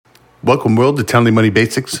Welcome, world, to Townley Money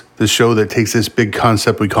Basics, the show that takes this big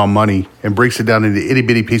concept we call money and breaks it down into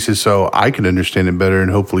itty-bitty pieces so I can understand it better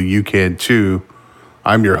and hopefully you can too.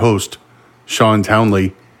 I'm your host, Sean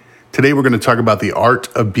Townley. Today we're going to talk about the art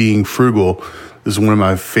of being frugal. This is one of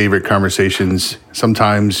my favorite conversations.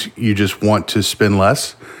 Sometimes you just want to spend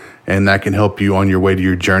less, and that can help you on your way to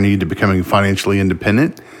your journey to becoming financially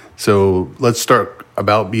independent. So let's start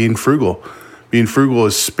about being frugal. Being frugal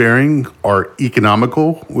is sparing or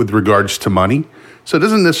economical with regards to money. So it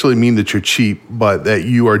doesn't necessarily mean that you're cheap, but that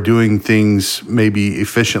you are doing things maybe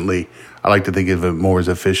efficiently. I like to think of it more as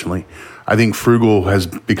efficiently. I think frugal has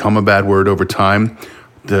become a bad word over time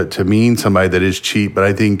to mean somebody that is cheap. But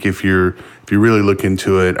I think if you really look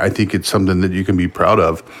into it, I think it's something that you can be proud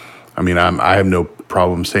of. I mean, I have no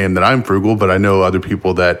problem saying that I'm frugal, but I know other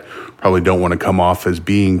people that probably don't want to come off as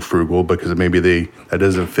being frugal because maybe that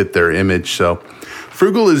doesn't fit their image. So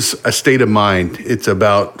frugal is a state of mind. It's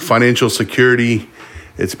about financial security.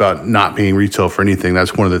 It's about not paying retail for anything.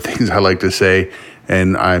 That's one of the things I like to say.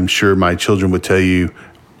 And I'm sure my children would tell you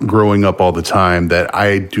growing up all the time that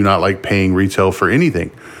I do not like paying retail for anything.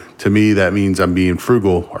 To me, that means I'm being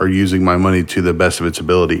frugal or using my money to the best of its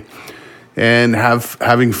ability. And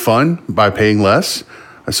having fun by paying less.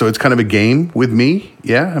 So it's kind of a game with me.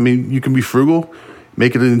 Yeah, I mean, you can be frugal,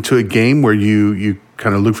 make it into a game where you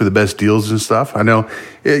kind of look for the best deals and stuff. I know,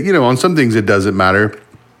 on some things it doesn't matter.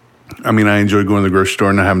 I mean, I enjoy going to the grocery store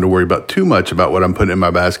and not having to worry about too much about what I'm putting in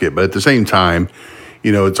my basket. But at the same time,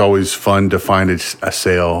 it's always fun to find a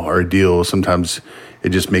sale or a deal. Sometimes it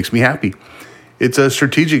just makes me happy. It's a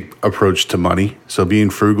strategic approach to money. So being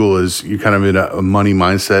frugal is you're kind of in a money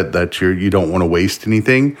mindset that you don't want to waste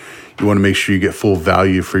anything. You want to make sure you get full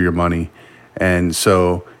value for your money. And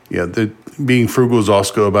so, being frugal is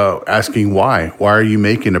also about asking why. Why are you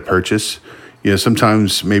making a purchase?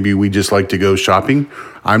 Sometimes maybe we just like to go shopping.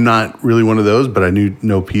 I'm not really one of those, but I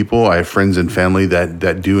know people. I have friends and family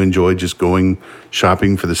that do enjoy just going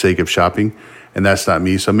shopping for the sake of shopping. And that's not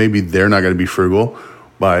me. So maybe they're not going to be frugal.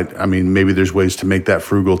 But I mean, maybe there's ways to make that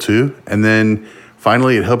frugal too. And then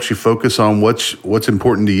finally, it helps you focus on what's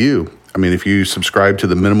important to you. I mean, if you subscribe to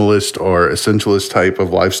the minimalist or essentialist type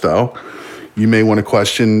of lifestyle, you may want to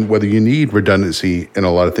question whether you need redundancy in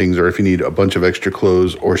a lot of things or if you need a bunch of extra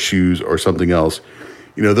clothes or shoes or something else.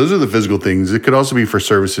 Those are the physical things. It could also be for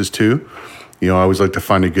services too. I always like to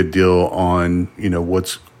find a good deal on,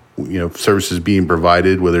 what's services being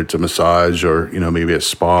provided, whether it's a massage or, maybe a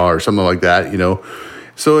spa or something like that,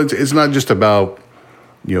 So it's not just about,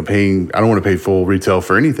 paying. I don't want to pay full retail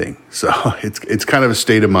for anything. So it's kind of a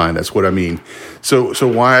state of mind. That's what I mean. So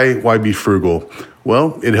why be frugal?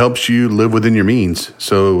 Well, it helps you live within your means.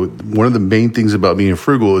 So one of the main things about being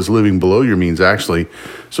frugal is living below your means, actually.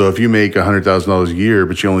 So if you make $100,000 a year,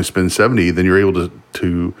 but you only spend $70,000, then you're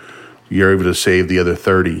able to save the other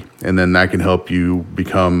 $30,000, and then that can help you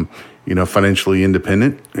become, financially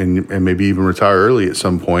independent and maybe even retire early at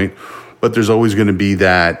some point. But there's always going to be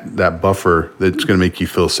that buffer that's going to make you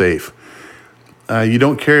feel safe. You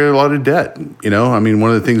don't carry a lot of debt. I mean,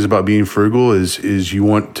 one of the things about being frugal is you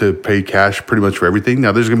want to pay cash pretty much for everything.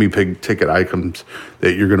 Now, there's going to be big ticket items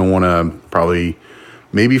that you're going to want to probably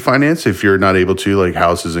maybe finance if you're not able to, like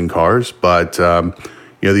houses and cars. But,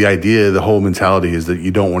 the idea, the whole mentality is that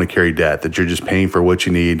you don't want to carry debt, that you're just paying for what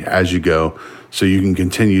you need as you go so you can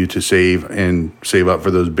continue to save up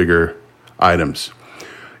for those bigger items.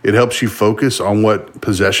 It helps you focus on what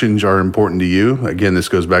possessions are important to you. Again, this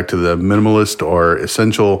goes back to the minimalist or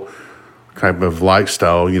essential type of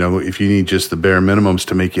lifestyle. If you need just the bare minimums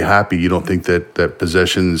to make you happy, you don't think that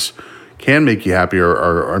possessions can make you happy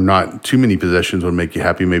or not too many possessions would make you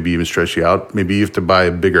happy, maybe even stress you out. Maybe you have to buy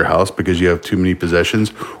a bigger house because you have too many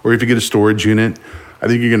possessions. Or if you get a storage unit, I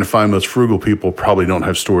think you're going to find most frugal people probably don't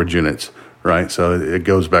have storage units, right? So it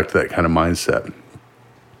goes back to that kind of mindset.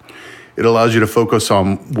 It allows you to focus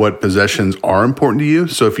on what possessions are important to you.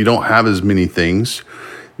 So if you don't have as many things,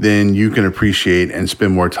 then you can appreciate and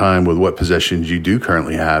spend more time with what possessions you do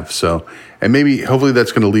currently have. So, and maybe hopefully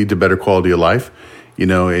that's going to lead to better quality of life,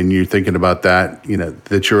 and you're thinking about that,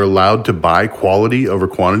 that you're allowed to buy quality over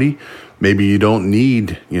quantity. Maybe you don't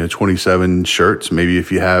need, 27 shirts. Maybe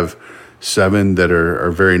if you have 7 that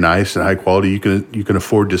are very nice and high quality, you can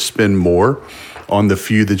afford to spend more on the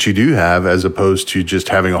few that you do have, as opposed to just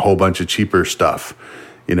having a whole bunch of cheaper stuff,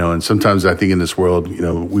 and sometimes I think in this world,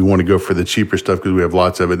 we want to go for the cheaper stuff because we have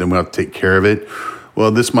lots of it, then we have to take care of it.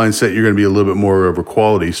 Well, this mindset, you're going to be a little bit more over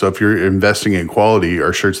quality. So if you're investing in quality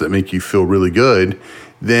or shirts that make you feel really good,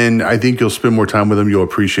 then I think you'll spend more time with them. You'll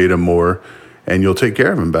appreciate them more and you'll take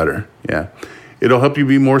care of them better. Yeah. It'll help you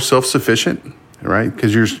be more self-sufficient. right?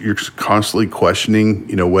 Because you're constantly questioning,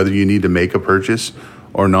 whether you need to make a purchase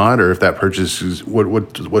or not, or if that purchase is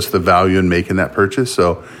what's the value in making that purchase.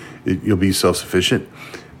 So you'll be self-sufficient.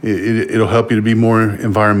 It'll help you to be more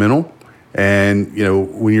environmental. And,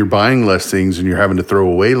 when you're buying less things and you're having to throw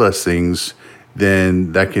away less things,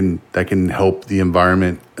 then that can help the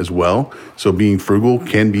environment as well. So being frugal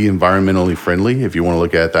can be environmentally friendly if you want to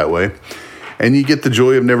look at it that way. And you get the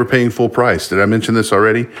joy of never paying full price. Did I mention this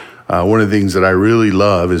already? One of the things that I really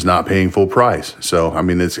love is not paying full price. So,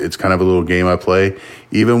 it's kind of a little game I play,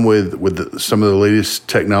 even with some of the latest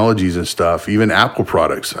technologies and stuff, even Apple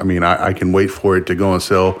products. I can wait for it to go on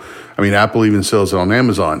sale. Apple even sells it on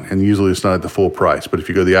Amazon, and usually it's not at the full price. But if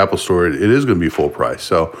you go to the Apple store, it is going to be full price.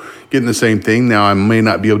 So getting the same thing. Now, I may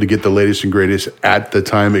not be able to get the latest and greatest at the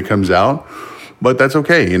time it comes out, but that's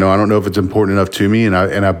okay. I don't know if it's important enough to me, and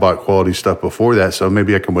I bought quality stuff before that, so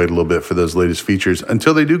maybe I can wait a little bit for those latest features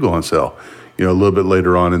until they do go on sale, a little bit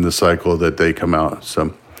later on in the cycle that they come out.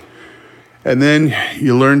 So, and then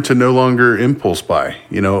you learn to no longer impulse buy.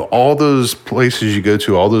 All those places you go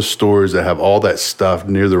to, all those stores that have all that stuff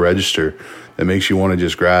near the register that makes you want to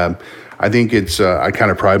just grab. I think I kind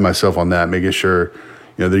of pride myself on that, making sure.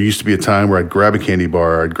 There used to be a time where I'd grab a candy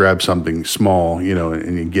bar, I'd grab something small, and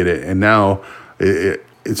you get it, and now.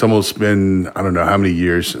 It's almost been, I don't know how many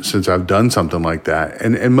years since I've done something like that.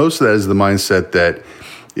 And most of that is the mindset that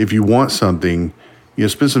if you want something,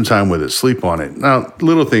 spend some time with it, sleep on it. Now,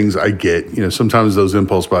 little things I get, sometimes those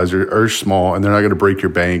impulse buys are small and they're not going to break your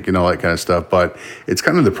bank and all that kind of stuff, but it's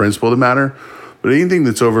kind of the principle of the matter. But anything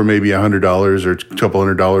that's over maybe $100 or a couple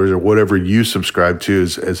 $100 or whatever you subscribe to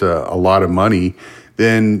is a lot of money,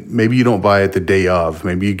 then maybe you don't buy it the day of.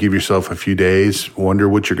 Maybe you give yourself a few days, wonder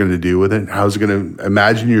what you're going to do with it. How's it going to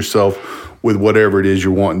imagine yourself with whatever it is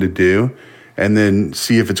you're wanting to do, and then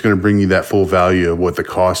see if it's going to bring you that full value of what the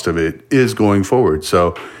cost of it is going forward.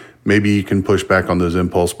 So maybe you can push back on those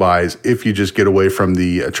impulse buys if you just get away from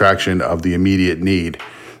the attraction of the immediate need.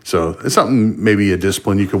 So it's something, maybe a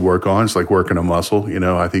discipline you could work on. It's like working a muscle.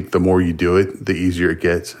 I think the more you do it, the easier it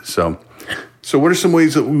gets. So what are some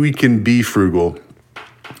ways that we can be frugal?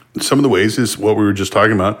 Some of the ways is what we were just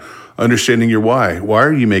talking about, understanding your why. Why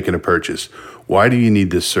are you making a purchase? Why do you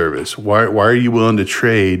need this service? Why are you willing to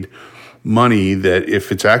trade money that,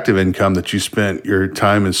 if it's active income that you spent your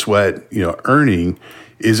time and sweat, earning,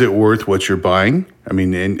 is it worth what you're buying?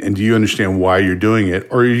 And do you understand why you're doing it?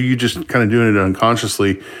 Or are you just kind of doing it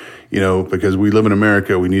unconsciously, because we live in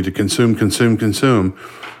America, we need to consume.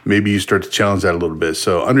 Maybe you start to challenge that a little bit.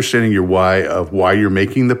 So understanding your why of why you're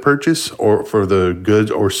making the purchase or for the goods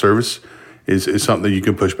or service is something that you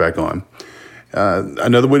can push back on.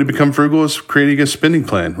 Another way to become frugal is creating a spending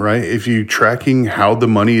plan, right? If you're tracking how the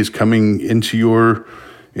money is coming into your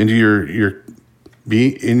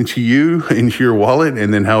wallet,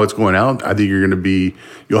 and then how it's going out, I think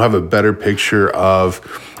you'll have a better picture of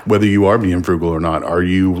whether you are being frugal or not. Are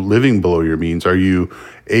you living below your means? Are you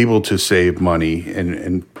able to save money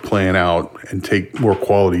and plan out and take more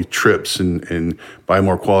quality trips and buy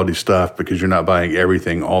more quality stuff because you're not buying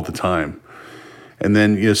everything all the time? And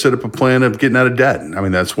then set up a plan of getting out of debt.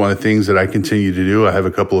 That's one of the things that I continue to do. I have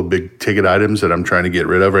a couple of big ticket items that I'm trying to get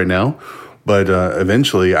rid of right now. But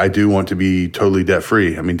eventually, I do want to be totally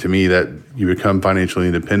debt-free. To me, that you become financially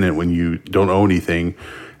independent when you don't owe anything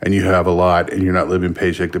and you have a lot and you're not living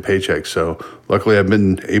paycheck to paycheck. So luckily, I've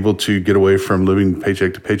been able to get away from living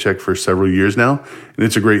paycheck to paycheck for several years now, and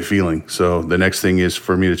it's a great feeling. So the next thing is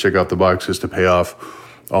for me to check off the boxes to pay off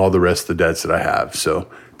all the rest of the debts that I have. So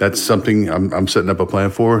that's something I'm setting up a plan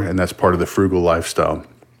for, and that's part of the frugal lifestyle.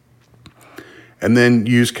 And then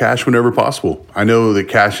use cash whenever possible. I know that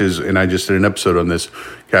cash is, and I just did an episode on this,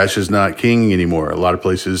 cash is not king anymore. A lot of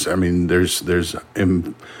places, there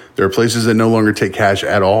are places that no longer take cash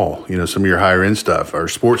at all. Some of your higher end stuff, or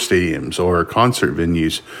sports stadiums or concert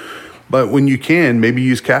venues. But when you can, maybe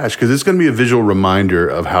use cash, because it's going to be a visual reminder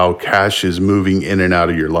of how cash is moving in and out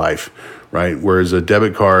of your life, right? Whereas a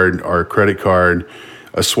debit card or a credit card,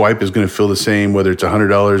 a swipe is going to feel the same, whether it's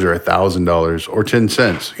 $100 or $1,000 or 10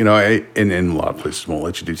 cents. And a lot of places won't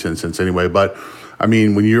let you do 10 cents anyway. But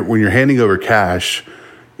when you're handing over cash,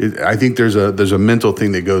 I think there's a mental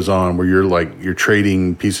thing that goes on where you're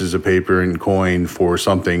trading pieces of paper and coin for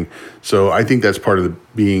something. So I think that's part of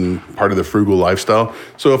being part of the frugal lifestyle.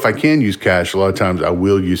 So if I can use cash, a lot of times I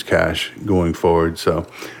will use cash going forward. So,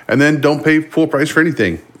 and then don't pay full price for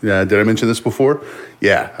anything. Did I mention this before?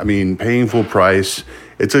 Yeah, paying full price,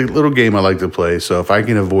 it's a little game I like to play. So if I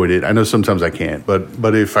can avoid it, I know sometimes I can't,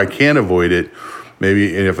 but if I can avoid it,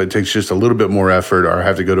 Maybe if it takes just a little bit more effort, or I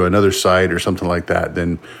have to go to another site or something like that,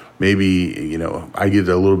 then maybe, I get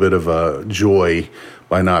a little bit of a joy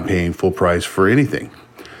by not paying full price for anything.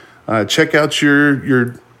 Check out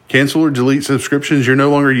your cancel or delete subscriptions you're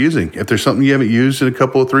no longer using. If there's something you haven't used in a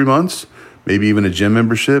couple of 3 months, maybe even a gym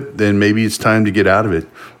membership, then maybe it's time to get out of it.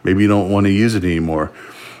 Maybe you don't want to use it anymore.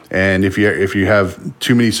 And if you have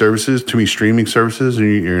too many services, too many streaming services,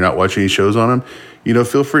 and you're not watching any shows on them,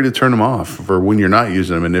 feel free to turn them off for when you're not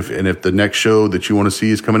using them. And if the next show that you want to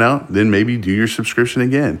see is coming out, then maybe do your subscription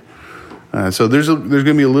again. So there's going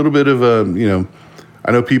to be a little bit of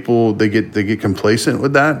I know people they get complacent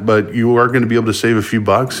with that, but you are going to be able to save a few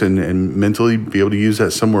bucks and mentally be able to use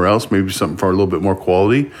that somewhere else, maybe something for a little bit more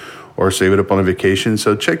quality, or save it up on a vacation.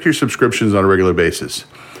 So check your subscriptions on a regular basis.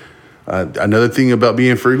 Another thing about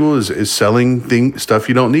being frugal is selling stuff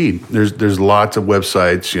you don't need. There's lots of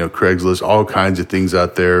websites, Craigslist, all kinds of things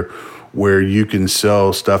out there where you can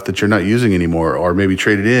sell stuff that you're not using anymore, or maybe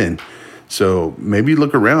trade it in. So maybe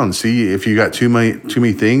look around, see if you got too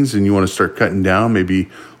many things and you want to start cutting down, maybe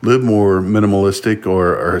live more minimalistic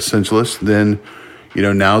or essentialist, then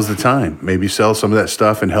now's the time. Maybe sell some of that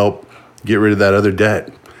stuff and help get rid of that other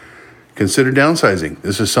debt. Consider downsizing.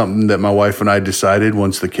 This is something that my wife and I decided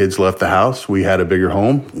once the kids left the house. We had a bigger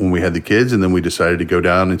home when we had the kids, and then we decided to go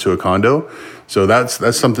down into a condo. So that's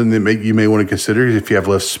something that you may want to consider. If you have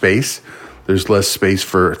less space, there's less space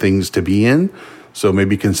for things to be in. So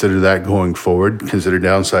maybe consider that going forward. Consider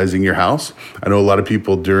downsizing your house. I know a lot of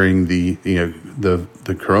people during the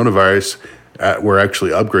coronavirus were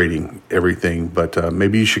actually upgrading everything, but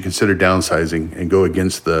maybe you should consider downsizing and go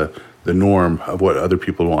against the norm of what other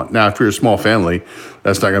people want. Now, if you're a small family,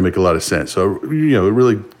 that's not going to make a lot of sense. So,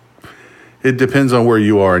 it depends on where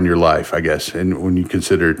you are in your life, I guess, and when you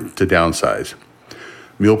consider to downsize.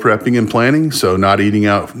 Meal prepping and planning, so not eating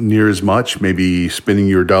out near as much, maybe spending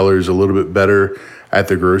your dollars a little bit better at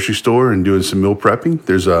the grocery store and doing some meal prepping.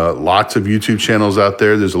 There's lots of YouTube channels out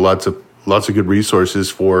there. There's lots of good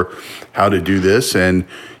resources for how to do this, and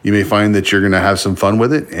you may find that you're going to have some fun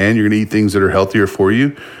with it, and you're going to eat things that are healthier for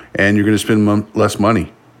you, and you're going to spend less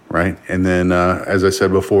money, right? And then, as I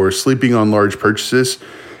said before, sleeping on large purchases.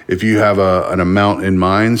 If you have an amount in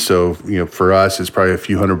mind, so for us, it's probably a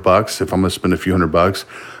few $100. If I'm going to spend a few $100,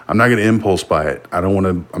 I'm not going to impulse buy it. I'm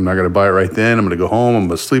not going to buy it right then. I'm going to go home. I'm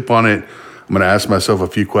going to sleep on it. I'm going to ask myself a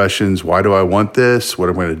few questions. Why do I want this? What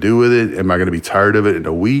am I going to do with it? Am I going to be tired of it in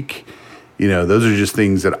a week? Those are just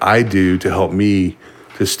things that I do to help me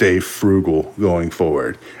to stay frugal going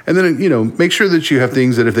forward. And then, make sure that you have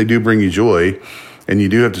things that if they do bring you joy and you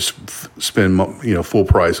do have to spend, full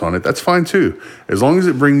price on it, that's fine too, as long as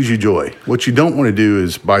it brings you joy. What you don't want to do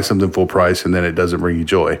is buy something full price and then it doesn't bring you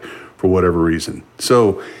joy for whatever reason.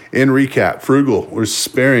 So in recap, frugal or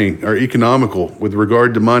sparing or economical with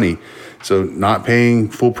regard to money. So not paying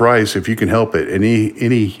full price if you can help it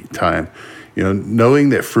any time. Knowing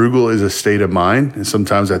that frugal is a state of mind, and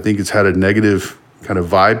sometimes I think it's had a negative kind of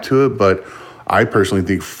vibe to it, but I personally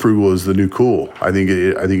think frugal is the new cool. I think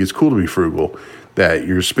it's cool to be frugal, that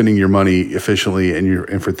you're spending your money efficiently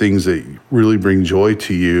and for things that really bring joy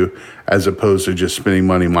to you, as opposed to just spending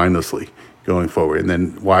money mindlessly going forward. And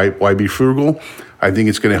then why be frugal? I think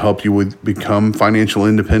it's going to help you become financial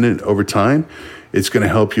independent over time. It's going to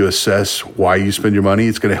help you assess why you spend your money.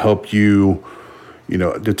 It's going to help you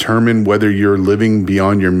determine whether you're living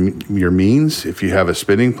beyond your means. If you have a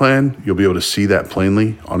spending plan, you'll be able to see that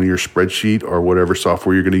plainly on your spreadsheet or whatever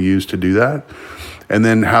software you're going to use to do that. And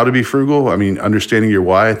then how to be frugal. Understanding your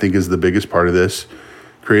why, I think, is the biggest part of this.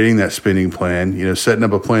 Creating that spending plan, setting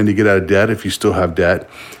up a plan to get out of debt if you still have debt,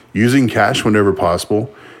 using cash whenever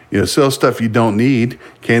possible, sell stuff you don't need,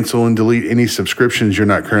 cancel and delete any subscriptions you're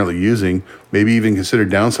not currently using, maybe even consider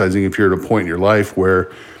downsizing if you're at a point in your life where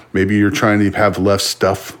maybe you're trying to have less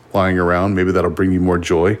stuff lying around. Maybe that'll bring you more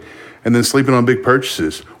joy. And then sleeping on big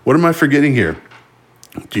purchases. What am I forgetting here?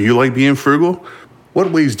 Do you like being frugal?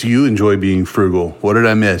 What ways do you enjoy being frugal? What did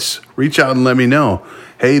I miss? Reach out and let me know.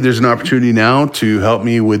 Hey, there's an opportunity now to help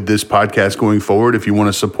me with this podcast going forward. If you want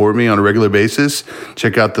to support me on a regular basis,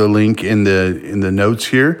 check out the link in the notes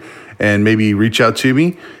here and maybe reach out to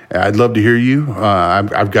me. I'd love to hear you.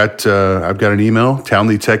 I've got an email,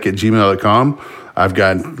 townleytech@gmail.com. I've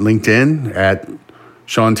got LinkedIn at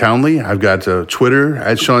Sean Townley. I've got Twitter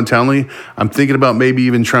at Sean Townley. I'm thinking about maybe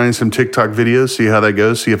even trying some TikTok videos, see how that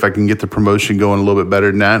goes, see if I can get the promotion going a little bit better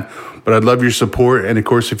than that. But I'd love your support. And of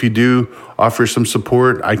course, if you do offer some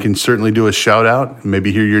support, I can certainly do a shout out,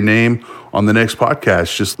 maybe hear your name on the next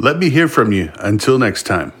podcast. Just let me hear from you. Until next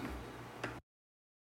time.